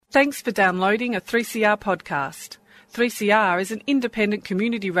Thanks for downloading a 3CR podcast. 3CR is an independent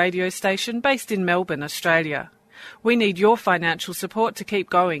community radio station based in Melbourne, Australia. We need your financial support to keep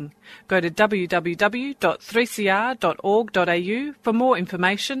going. Go to www.3cr.org.au for more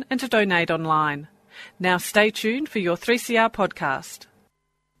information and to donate online. Now stay tuned for your 3CR podcast.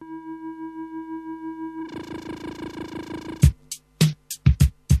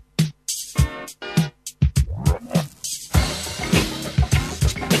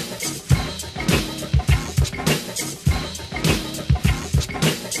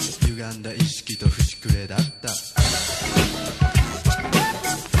歪んだ意識と節くれだったどう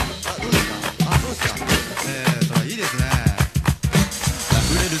ですかいいですね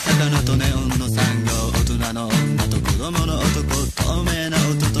溢れる魚とネオンの産業大人の女と子供の男透明な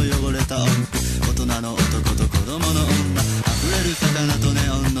音と汚れた音符大人の男と子供の女溢れる魚とネ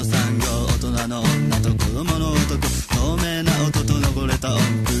オンの産業大人の女と子供の男透明な音と汚れた音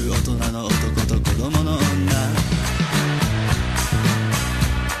符大人の男と子供の女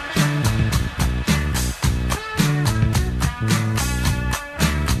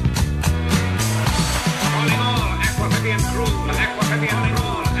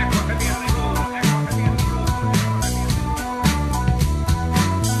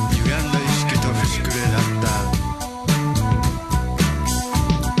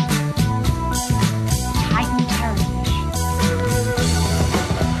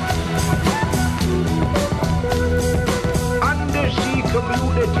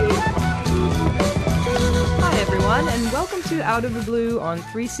Out of the Blue on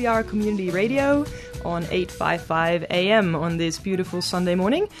 3CR Community Radio on 855 AM on this beautiful Sunday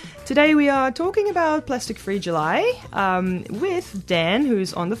morning. Today we are talking about Plastic Free July with Dan,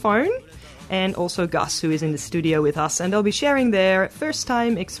 who's on the phone, and also Gus, who is in the studio with us, and they'll be sharing their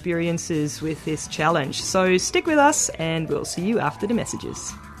first-time experiences with this challenge. So stick with us, and we'll see you after the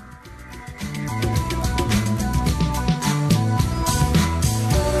messages.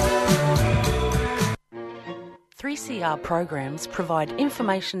 3CR programs provide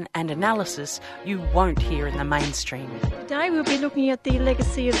information and analysis you won't hear in the mainstream. Today we'll be looking at the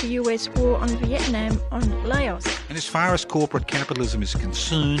legacy of the US war on Vietnam, on Laos. And as far as corporate capitalism is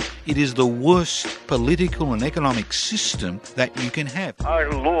concerned, it is the worst political and economic system that you can have.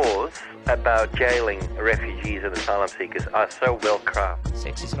 Our laws about jailing refugees and asylum seekers are so well crafted.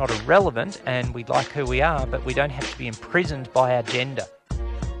 Sex is not irrelevant and we like who we are, but we don't have to be imprisoned by our gender.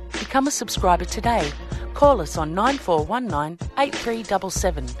 Become a subscriber today. Call us on 9419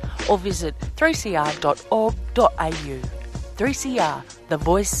 8377 or visit 3cr.org.au. 3CR, the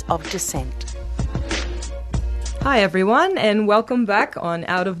voice of dissent. Hi everyone and welcome back on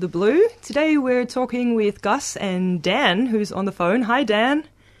Out of the Blue. Today we're talking with Gus and Dan, who's on the phone. Hi Dan.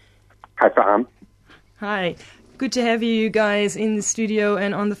 Hi Sam. Hi. Good to have you guys in the studio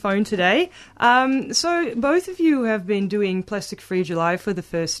and on the phone today. So both of you have been doing Plastic Free July for the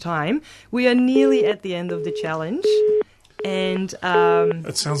first time. We are nearly at the end of the challenge. And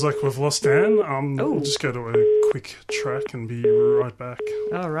it sounds like we've lost Dan. We'll just go to a quick track and be right back.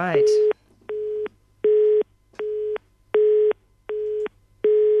 All right.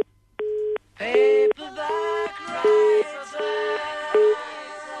 Paperback writer.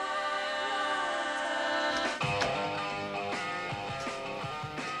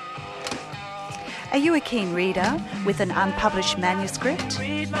 Are you a keen reader with an unpublished manuscript?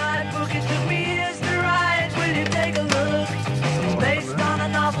 Read my book, it took me years to write. Will you take a look? It's based on a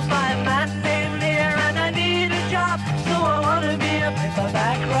novel by a man named Lear, and I need a job, so I want to be a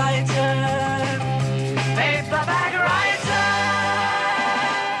paperback writer. Paperback writer!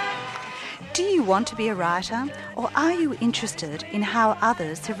 Do you want to be a writer, or are you interested in how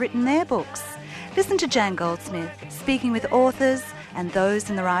others have written their books? Listen to Jan Goldsmith speaking with authors and those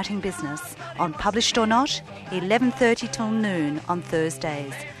in the writing business on Published or Not, 11:30 till noon on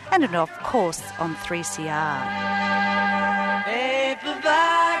Thursdays, and of course on 3CR.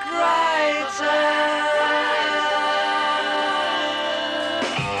 Paperback writer.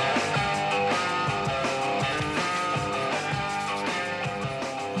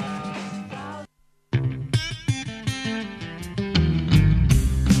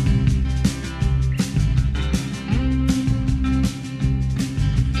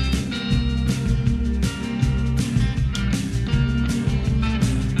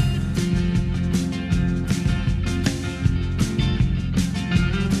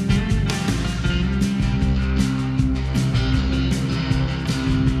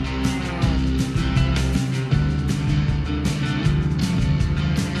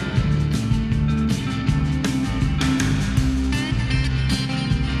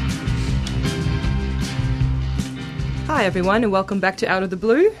 Hi everyone and welcome back to Out of the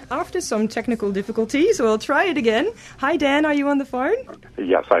Blue. After some technical difficulties, we'll try it again. Hi Dan, are you on the phone?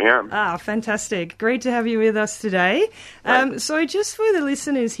 Yes, I am. Ah, fantastic. Great to have you with us today. So just for the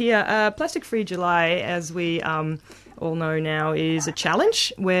listeners here, Plastic Free July, as we all know now, is a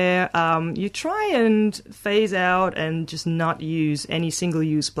challenge where you try and phase out and just not use any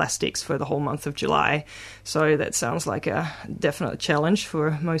single-use plastics for the whole month of July. So that sounds like a definite challenge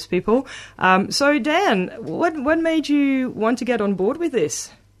for most people. So Dan, what made you want to get on board with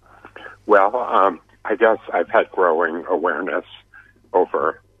this? Well, I guess I've had growing awareness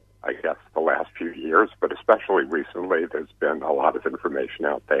over, the last few years, but especially recently, there's been a lot of information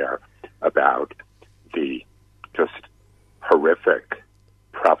out there about the just horrific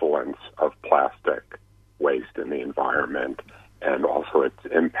prevalence of plastic waste in the environment and also its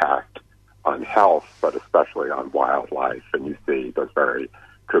impact on health, but especially on wildlife. And you see those very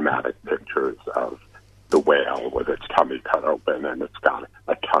dramatic pictures of the whale with its tummy cut open and it's got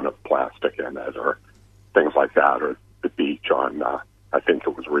a ton of plastic in it, or things like that, or the beach on, I think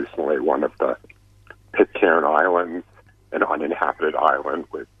it was recently one of the Pitcairn Islands, an uninhabited island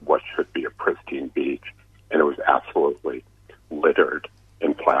with what should be a pristine beach, and it was absolutely littered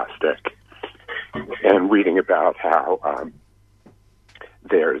in plastic. And reading about how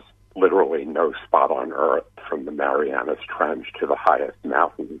there's literally no spot on Earth from the Marianas Trench to the highest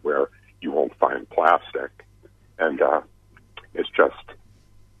mountain where you won't find plastic. And it's just,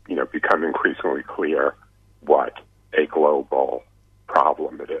 become increasingly clear what a global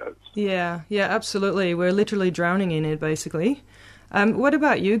problem it is. Yeah, absolutely. We're literally drowning in it, basically. What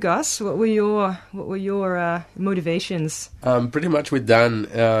about you, Gus? What were your motivations? Pretty much with Dan,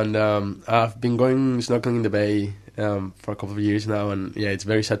 and I've been going snorkeling in the bay for a couple of years now, and it's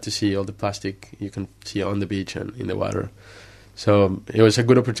very sad to see all the plastic you can see on the beach and in the water. So it was a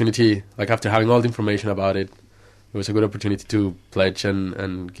good opportunity, after having all the information about it, it was a good opportunity to pledge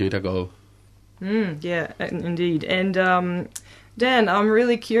and give it a go. Yeah, indeed. And Dan, I'm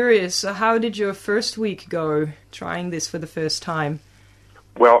really curious, how did your first week go trying this for the first time?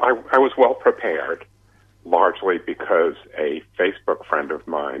 Well, I was well prepared, largely because a Facebook friend of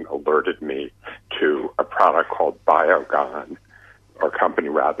mine alerted me to a product called Biogon, or company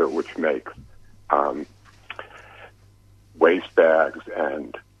rather, which makes waste bags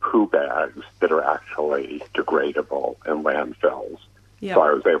and poo bags that are actually degradable in landfills. Yep. So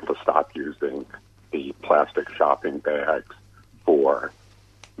I was able to stop using the plastic shopping bags for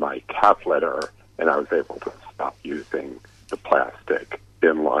my cat litter, and I was able to stop using the plastic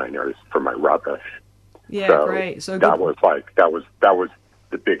bin liners for my rubbish. Yeah, so great. So that was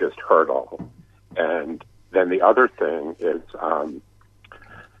the biggest hurdle. And then the other thing is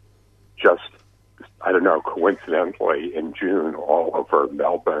coincidentally in June all over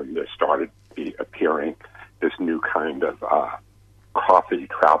Melbourne there started to be appearing this new kind of coffee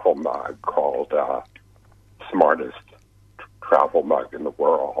travel mug called Smartest Travel Mug in the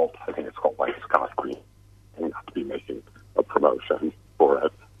World. I think it's called Scott Green. I have to be making a promotion for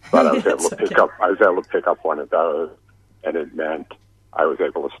it, but I was able to pick up. I was able to pick up one of those, and it meant I was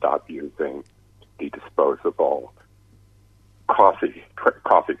able to stop using the disposable coffee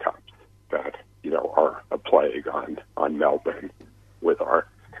cups that are a plague on Melbourne with our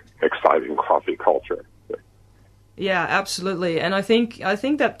exciting coffee culture. Yeah, absolutely. And I think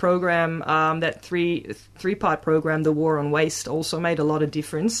that program, that three-part program, The War on Waste, also made a lot of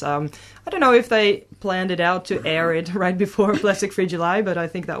difference. I don't know if they planned it out to air it right before Plastic Free July, but I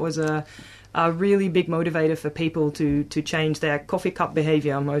think that was a really big motivator for people to change their coffee cup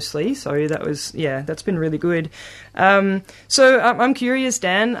behavior mostly. So that's been really good. So I'm curious,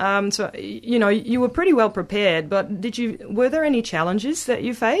 Dan. So you were pretty well prepared, but were there any challenges that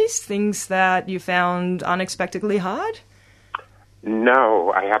you faced? Things that you found unexpectedly hard?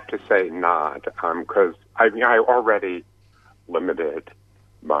 No, I have to say not, because I already limited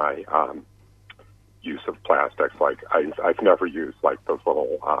my use of plastics. I've never used those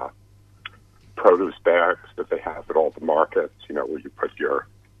little produce bags that they have at all the markets, where you put your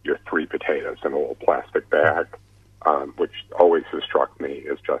 3 potatoes in a little plastic bag, which always has struck me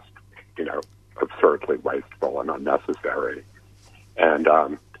as just, absurdly wasteful and unnecessary. And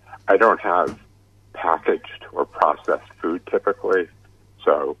I don't have packaged or processed food typically,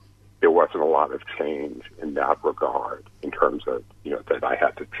 so there wasn't a lot of change in that regard in terms of, that I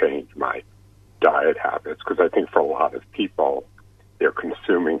had to change my diet habits, because I think for a lot of people, they're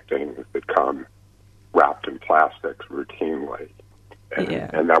consuming things that come wrapped in plastics routinely.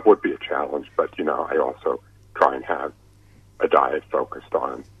 And that would be a challenge, but, I also try and have a diet focused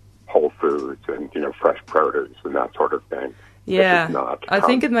on whole foods and, fresh produce and that sort of thing. Yeah, It does not I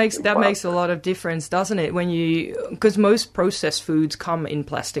think come makes in a lot of difference, doesn't it? Because most processed foods come in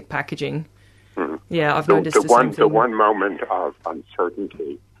plastic packaging. Mhm. Yeah, I've noticed the same The thing. one moment of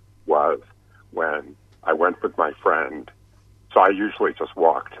uncertainty was when I went with my friend. So I usually just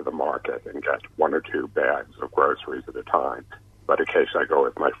walk to the market and get 1 or 2 bags of groceries at a time. But occasionally I go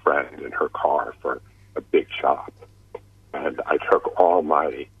with my friend in her car for a big shop. And I took all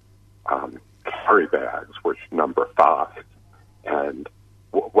my carry bags, which number 5, and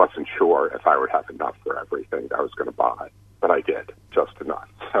wasn't sure if I would have enough for everything that I was going to buy. But I did, just enough.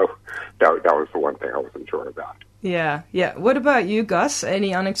 So that was the one thing I wasn't sure about. Yeah. What about you, Gus?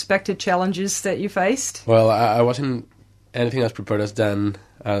 Any unexpected challenges that you faced? Well, I wasn't anything as prepared as Dan,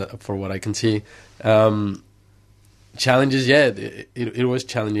 for what I can see. Challenges, yeah, it was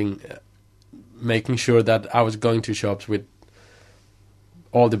challenging, making sure that I was going to shops with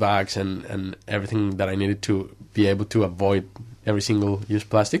all the bags and everything that I needed to be able to avoid every single use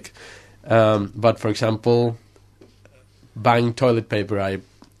plastic. But for example, buying toilet paper, I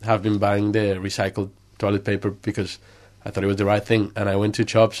have been buying the recycled toilet paper because I thought it was the right thing. And I went to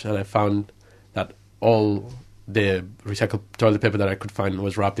shops and I found that all the recycled toilet paper that I could find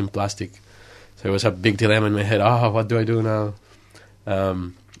was wrapped in plastic. So it was a big dilemma in my head. What do I do now?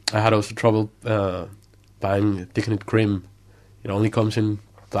 I had also trouble buying thickened cream. It only comes in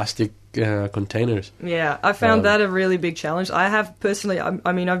plastic containers. Yeah, I found that a really big challenge. I have personally,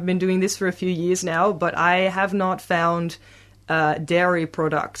 I mean, I've been doing this for a few years now, but I have not found dairy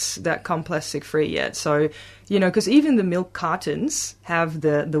products that come plastic free yet. So, because even the milk cartons have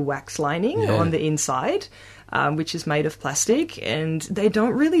the wax lining on the inside, which is made of plastic, and they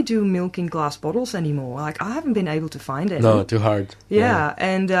don't really do milk in glass bottles anymore. Like, I haven't been able to find any. No, too hard. Yeah,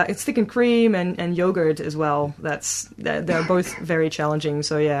 and it's thickened cream and yogurt as well. They're both very challenging.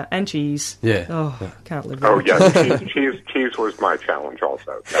 So yeah, and cheese. Yeah. Can't live Oh, without yeah, cheese was my challenge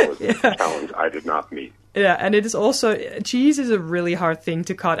also. That was a challenge I did not meet. Yeah, and it is also, cheese is a really hard thing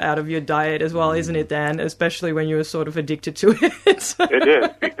to cut out of your diet as well, isn't it, Dan? Especially when you're sort of addicted to it. It is,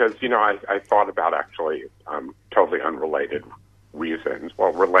 because, I thought about actually totally unrelated reasons.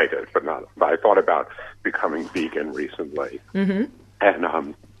 Well, related, but not. But I thought about becoming vegan recently. Mm-hmm. And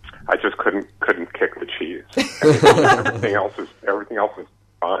I just couldn't kick the cheese. Everything else is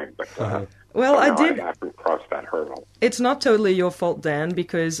fine, but well, I haven't crossed that hurdle. It's not totally your fault, Dan,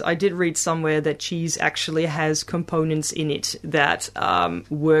 because I did read somewhere that cheese actually has components in it that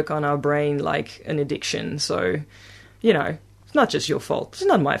work on our brain like an addiction. So, it's not just your fault. It's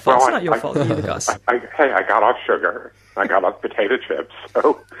not my fault. Well, it's not your fault either, Gus. I got off sugar. I got off potato chips.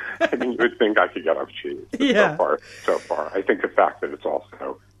 So, I mean, you would think I could get off cheese. Yeah. So far. I think the fact that it's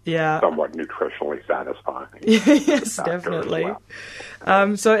also somewhat nutritionally satisfying. Yes, definitely.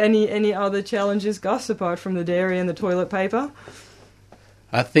 Well. So any other challenges, Gus, apart from the dairy and the toilet paper?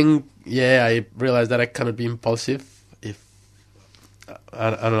 I think, I realized that I cannot be impulsive. If,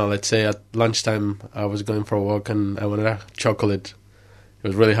 I don't know, let's say at lunchtime I was going for a walk and I wanted a chocolate. It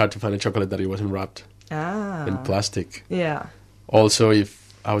was really hard to find a chocolate that it wasn't wrapped in plastic. Yeah. Also,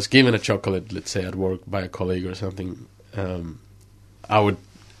 if I was given a chocolate, let's say at work by a colleague or something, I would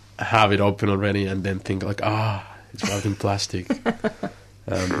have it open already and then think like, it's wrapped in plastic.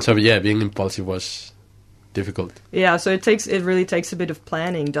 Being impulsive was difficult. Yeah, so it really takes a bit of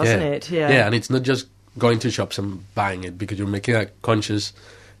planning, doesn't it? Yeah, and it's not just going to shops and buying it, because you're making a conscious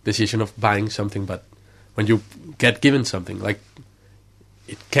decision of buying something, but when you get given something, like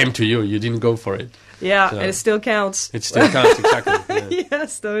it came to you, you didn't go for it. Yeah, and it still counts. It still counts, exactly. Yeah.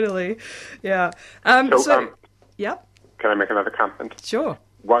 Yes, totally. Yeah. Yeah. Can I make another comment? Sure.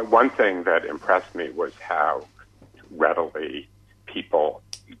 One thing that impressed me was how readily people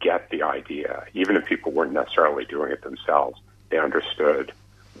get the idea. Even if people weren't necessarily doing it themselves, they understood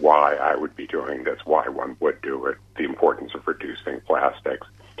why I would be doing this, why one would do it, the importance of reducing plastics.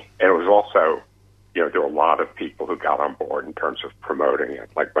 And it was also, there were a lot of people who got on board in terms of promoting it,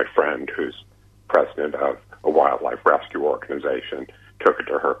 like my friend who's president of a wildlife rescue organization took it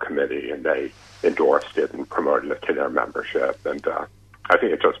to her committee and they endorsed it and promoted it to their membership. And I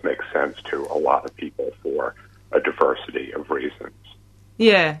think it just makes sense to a lot of people for a diversity of reasons.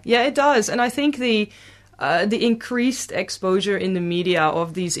 Yeah, it does. And I think the increased exposure in the media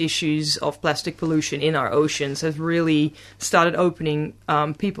of these issues of plastic pollution in our oceans has really started opening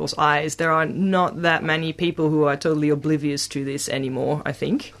people's eyes. There are not that many people who are totally oblivious to this anymore, I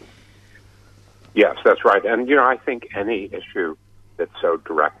think. Yes, that's right. And, I think any issue that so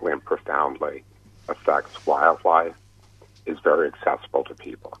directly and profoundly affects wildlife is very accessible to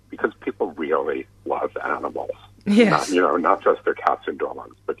people, because people really love animals. Yes. Not just their cats and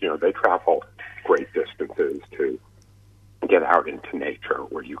dogs, but, they travel great distances to get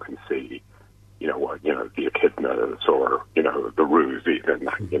you can see, the echidnas or, the roos even,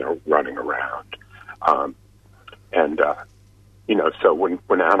 running around. So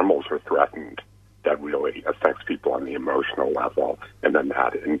when animals are threatened, that really affects people on the emotional level, and then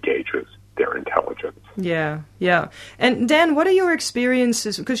that engages their intelligence. Yeah, yeah. And Dan, what are your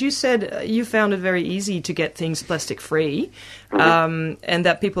experiences? Because you said you found it very easy to get things plastic-free, and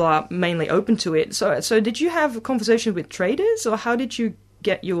that people are mainly open to it. So did you have a conversation with traders, or how did you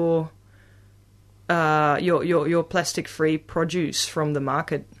get your plastic-free produce from the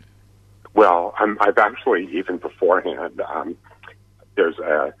market? Well, I've actually, even beforehand, there's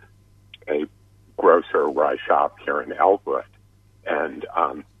a grocer where I shop here in Elwood, and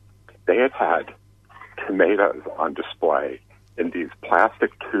they had tomatoes on display in these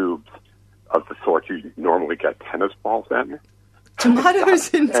plastic tubes of the sort you normally get tennis balls in. Tomatoes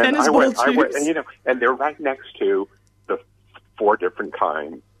in tennis ball tubes? And they're right next to the 4 different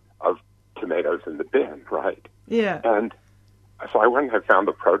kinds of tomatoes in the bin, right? Yeah. And so I went and I found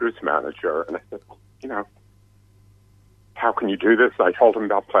the produce manager, and I said, how can you do this? I told him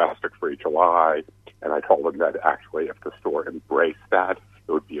about Plastic-Free July, and I told him that actually if the store embraced that,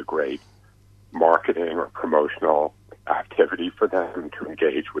 it would be a great marketing or promotional activity for them to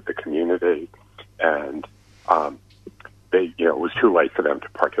engage with the community. And it was too late for them to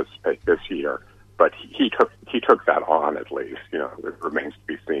participate this year, but he took that on at least. It remains to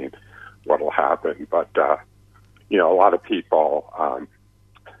be seen what will happen. But a lot of people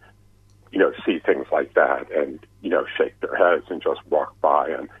see things like that and shake their heads and just walk by.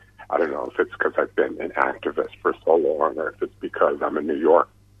 And I don't know if it's because I've been an activist for so long, or if it's because I'm in New York.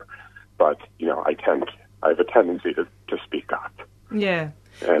 But I have a tendency to speak up. Yeah.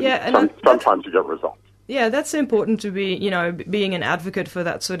 And sometimes you get results. Yeah, that's important to be, being an advocate for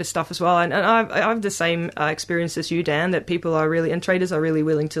that sort of stuff as well. And I have the same experience as you, Dan, that people are really, and traders are really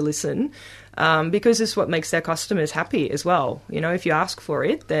willing to listen, because it's what makes their customers happy as well. If you ask for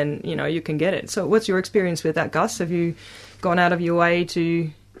it, then, you can get it. So what's your experience with that, Gus? Have you gone out of your way to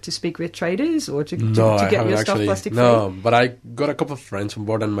speak with traders or to get your stuff plastic-free? No, but I got a couple of friends on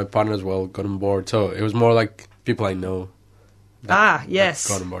board, and my partner as well got on board. So it was more like people I know. Yes.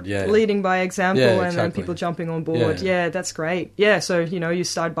 Got on board, yeah. Leading by example, and exactly. Then people jumping on board. Yeah, that's great. Yeah, so, you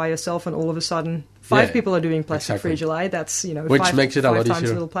start by yourself and all of a sudden 5 people are doing Plastic-Free July. That's, which makes it a lot times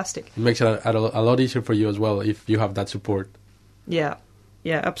easier. A little plastic. It makes it a lot easier for you as well if you have that support. Yeah,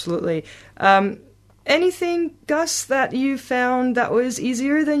 absolutely. Anything, Gus, that you found that was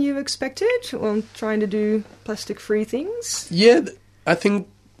easier than you expected when trying to do plastic-free things? Yeah, I think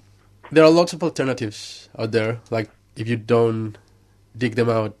there are lots of alternatives out there. Like, if you don't dig them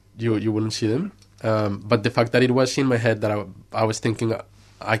out, you wouldn't see them. But the fact that it was in my head that I was thinking,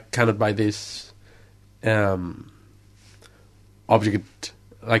 I cannot buy this object,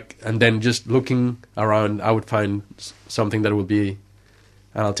 and then just looking around, I would find something that would be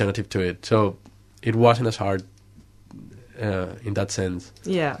an alternative to it. So it wasn't as hard in that sense.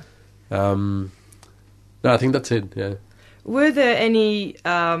 Yeah. No, I think that's it, yeah. Were there any,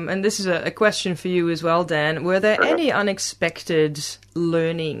 and this is a question for you as well, Dan, were there any unexpected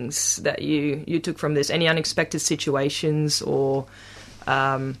learnings that you took from this? Any unexpected situations or,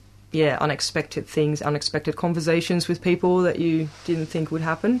 unexpected things, unexpected conversations with people that you didn't think would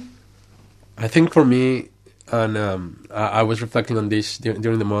happen? I think for me, and I was reflecting on this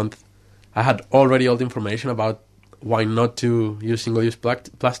during the month, I had already all the information about why not to use single-use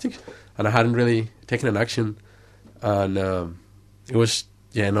plastics, and I hadn't really taken an action. And it was,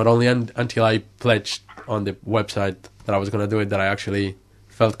 not only until I pledged on the website that I was going to do it, that I actually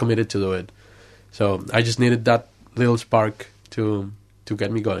felt committed to do it. So I just needed that little spark to get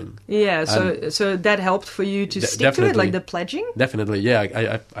me going. Yeah, so that helped for you to stick to it, like the pledging? Definitely,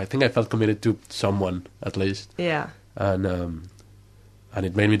 yeah. I think I felt committed to someone, at least. Yeah. And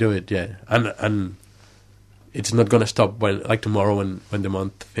it made me do it, yeah. And it's not going to stop tomorrow when the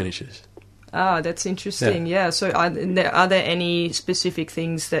month finishes. Ah, that's interesting. Yeah. So are there any specific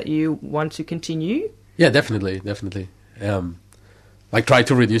things that you want to continue? Yeah, definitely. Try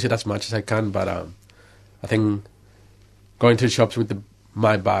to reduce it as much as I can, but I think going to shops with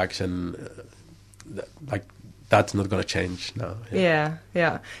my bags and that's not going to change now. Yeah,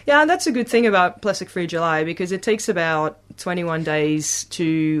 and that's a good thing about Plastic-Free July, because it takes about 21 days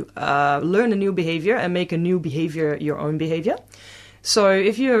to learn a new behavior and make a new behavior your own behavior. So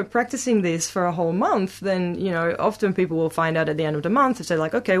if you're practicing this for a whole month, then, often people will find out at the end of the month and say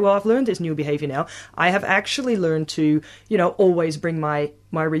okay, well, I've learned this new behavior now. I have actually learned to, always bring my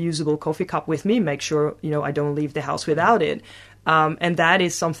reusable coffee cup with me, make sure, I don't leave the house without it. And that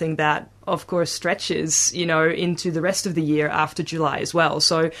is something that, of course, stretches, into the rest of the year after July as well.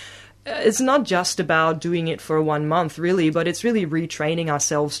 So it's not just about doing it for 1 month, really, but it's really retraining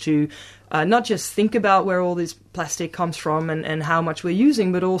ourselves to not just think about where all this plastic comes from and how much we're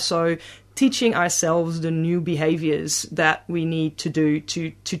using, but also teaching ourselves the new behaviors that we need to do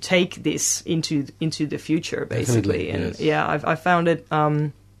to take this into the future, basically. And yes. I found it.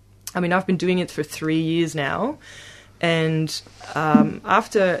 I've been doing it for 3 years now. And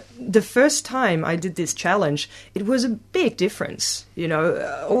after the first time I did this challenge, it was a big difference.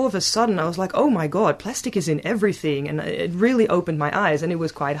 All of a sudden I was like, oh my God, plastic is in everything. And it really opened my eyes, and it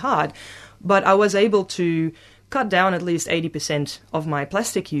was quite hard. But I was able to cut down at least 80% of my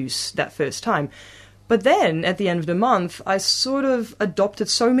plastic use that first time. But then, at the end of the month, I sort of adopted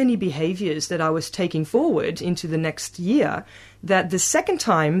so many behaviors that I was taking forward into the next year that the second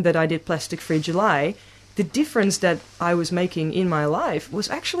time that I did Plastic Free July, the difference that I was making in my life was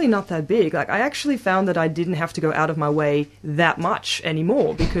actually not that big. Like, I actually found that I didn't have to go out of my way that much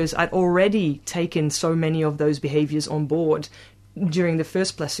anymore because I'd already taken so many of those behaviors on board during the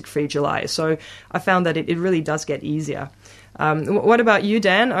first Plastic Free July. So I found that it really does get easier. What about you,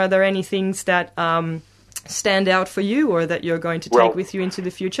 Dan? Are there any things that stand out for you or that you're going to take with you into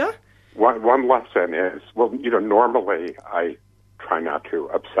the future? One lesson is, normally I try not to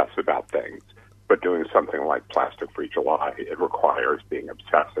obsess about things, but doing something like Plastic Free July, it requires being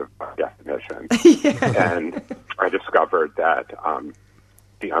obsessive by definition. And I discovered that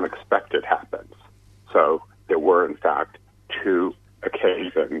the unexpected happens. So there were, in fact, 2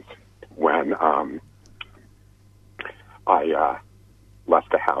 occasions when I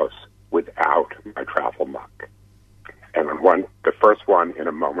left the house without my travel mug. And the first one, in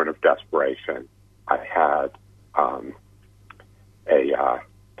a moment of desperation, I had a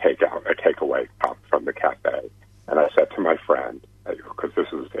takeaway cup from the cafe. And I said to my friend, because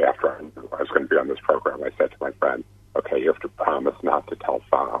this was after I knew I was going to be on this program, I said to my friend, okay, you have to promise not to tell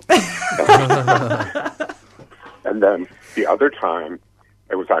Sam. And then the other time,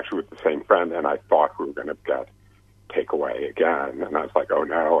 it was actually with the same friend, and I thought we were going to get takeaway again. And I was like, oh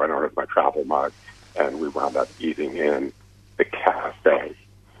no, I don't have my travel mug. And we wound up eating in the cafe.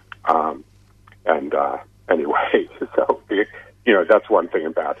 Anyway, so, that's one thing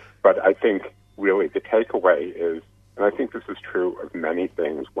about it. But I think really the takeaway is, and I think this is true of many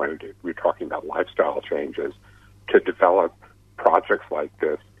things when we're talking about lifestyle changes, to develop projects like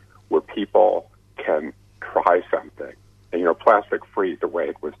this where people can try something. And, plastic free, the way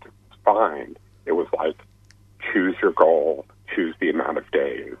it was defined, it was like, choose your goal, choose the amount of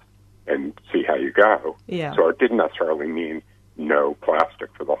days, and see how you go. Yeah. So it didn't necessarily mean no plastic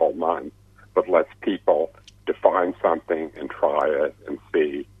for the whole month, but lets people define something and try it and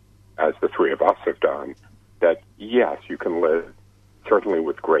see, as the 3 of us have done, that yes, you can live certainly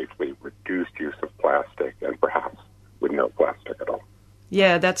with greatly reduced use of plastic and perhaps with no plastic at all.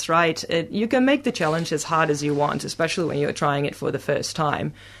 Yeah, that's right. You can make the challenge as hard as you want, especially when you're trying it for the first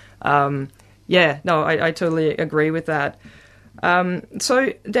time. I totally agree with that.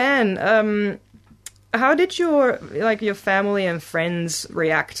 So, Dan, how did your family and friends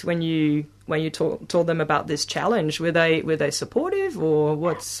react when you told them about this challenge? Were they supportive, or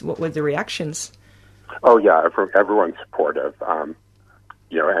what were the reactions? Oh yeah, everyone's supportive.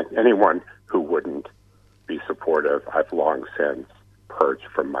 Anyone who wouldn't be supportive, I've long since purged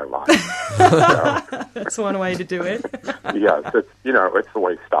from my life. That's one way to do it. Yes, it's the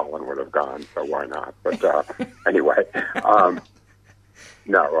way Stalin would have gone, so why not? But anyway,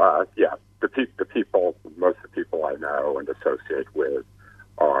 the people, most of the people I know and associate with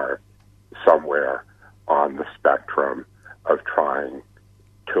are somewhere on the spectrum of trying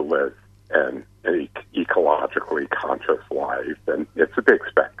to live an ecologically conscious life. And it's a big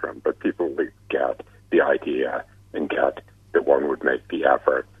spectrum, but people get the idea and get that one would make the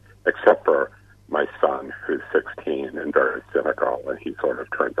effort, except for my son, who's 16 and very cynical, and he sort of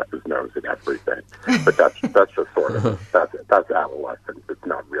turns up his nose at everything. But that's just sort of, that's adolescence. It's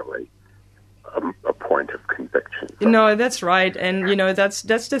not really a point of conviction. No, that's right. And, that's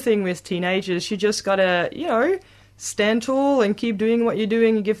the thing with teenagers. You just got to, stand tall and keep doing what you're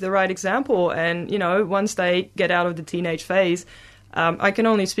doing and give the right example. And, once they get out of the teenage phase, I can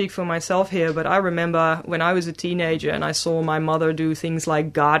only speak for myself here, but I remember when I was a teenager and I saw my mother do things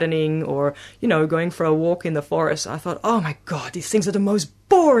like gardening or, going for a walk in the forest. I thought, oh my God, these things are the most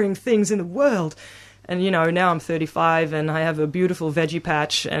boring things in the world. And, now I'm 35 and I have a beautiful veggie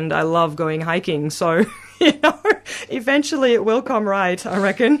patch and I love going hiking. So, eventually it will come right, I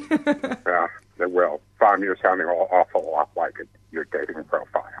reckon. Yeah, it will. Sam, you're sounding an awful lot like your dating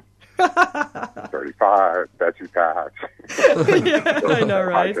profile. 35, veggie patch. Yeah, I know,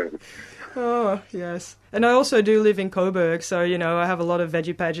 right? Oh, yes. And I also do live in Coburg, so, you know, I have a lot of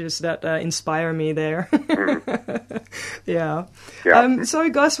veggie pages that inspire me there. Yeah. So,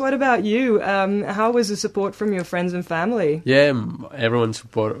 Gus, what about you? How was the support from your friends and family? Yeah, everyone's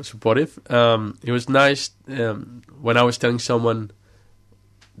supportive. It was nice when I was telling someone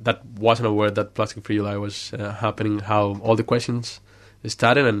that wasn't aware that Plastic Free July was happening, how all the questions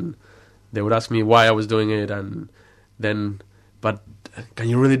started, and they would ask me why I was doing it, and then, but can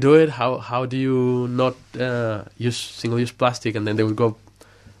you really do it? How do you not use single-use plastic? And then they would go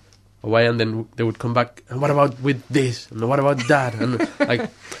away, and then they would come back, and what about with this? And what about that? And like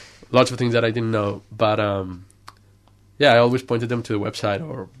lots of things that I didn't know. But I always pointed them to the website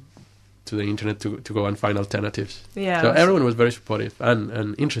or to the internet to go and find alternatives. Yeah. So everyone was very supportive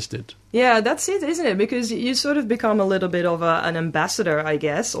and interested. Yeah, that's it, isn't it? Because you sort of become a little bit of an ambassador, I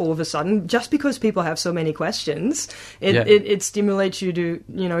guess, all of a sudden, just because people have so many questions. It stimulates you to,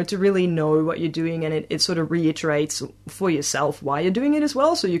 you know, to really know what you're doing, and it sort of reiterates for yourself why you're doing it as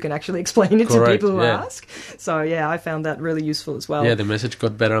well, so you can actually explain it to people who ask. So, yeah, I found that really useful as well. Yeah, the message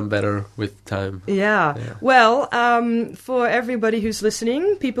got better and better with time. Yeah. Well, for everybody who's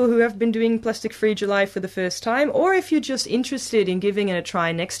listening, people who have been doing Plastic Free July for the first time, or if you're just interested in giving it a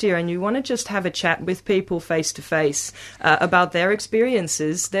try next year and you want to just have a chat with people face to face about their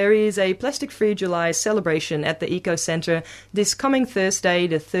experiences, there is a Plastic Free July celebration at the Eco Centre this coming Thursday,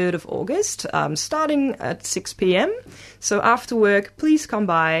 the 3rd of August, starting at 6 p.m. So after work, please come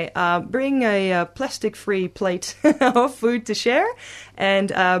by, bring a plastic-free plate of food to share,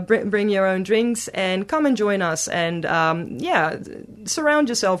 and bring your own drinks, and come and join us, and surround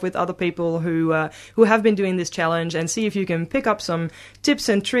yourself with other people who have been doing this challenge, and see if you can pick up some tips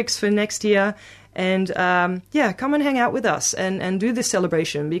and tricks for next year. And come and hang out with us and do this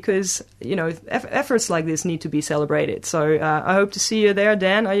celebration, because, you know, efforts like this need to be celebrated. So I hope to see you there.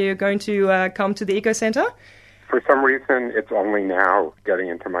 Dan, are you going to come to the Eco Centre? For some reason, it's only now getting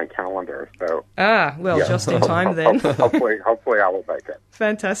into my calendar. So just in time then. hopefully I will make it.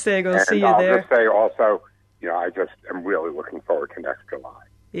 Fantastic. I'll see you there. I'll just say also, you know, I just am really looking forward to next July.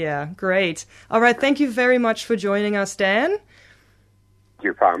 Yeah, great. All right, thank you very much for joining us, Dan.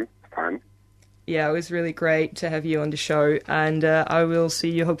 You're fun. Yeah, it was really great to have you on the show, and I will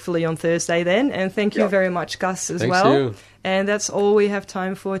see you hopefully on Thursday then. And thank you very much, Gus, as well. Thanks you. And that's all we have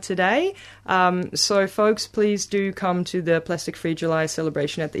time for today. So, folks, please do come to the Plastic Free July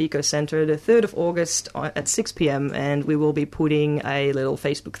celebration at the Eco Centre, the 3rd of August at 6 p.m. And we will be putting a little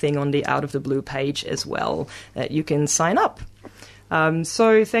Facebook thing on the Out of the Blue page as well that you can sign up.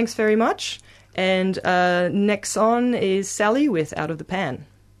 So, thanks very much. And next on is Sally with Out of the Pan.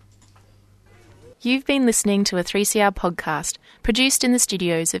 You've been listening to a 3CR podcast produced in the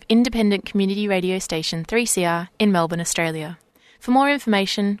studios of independent community radio station 3CR in Melbourne, Australia. For more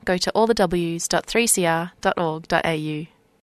information, go to allthews.3cr.org.au.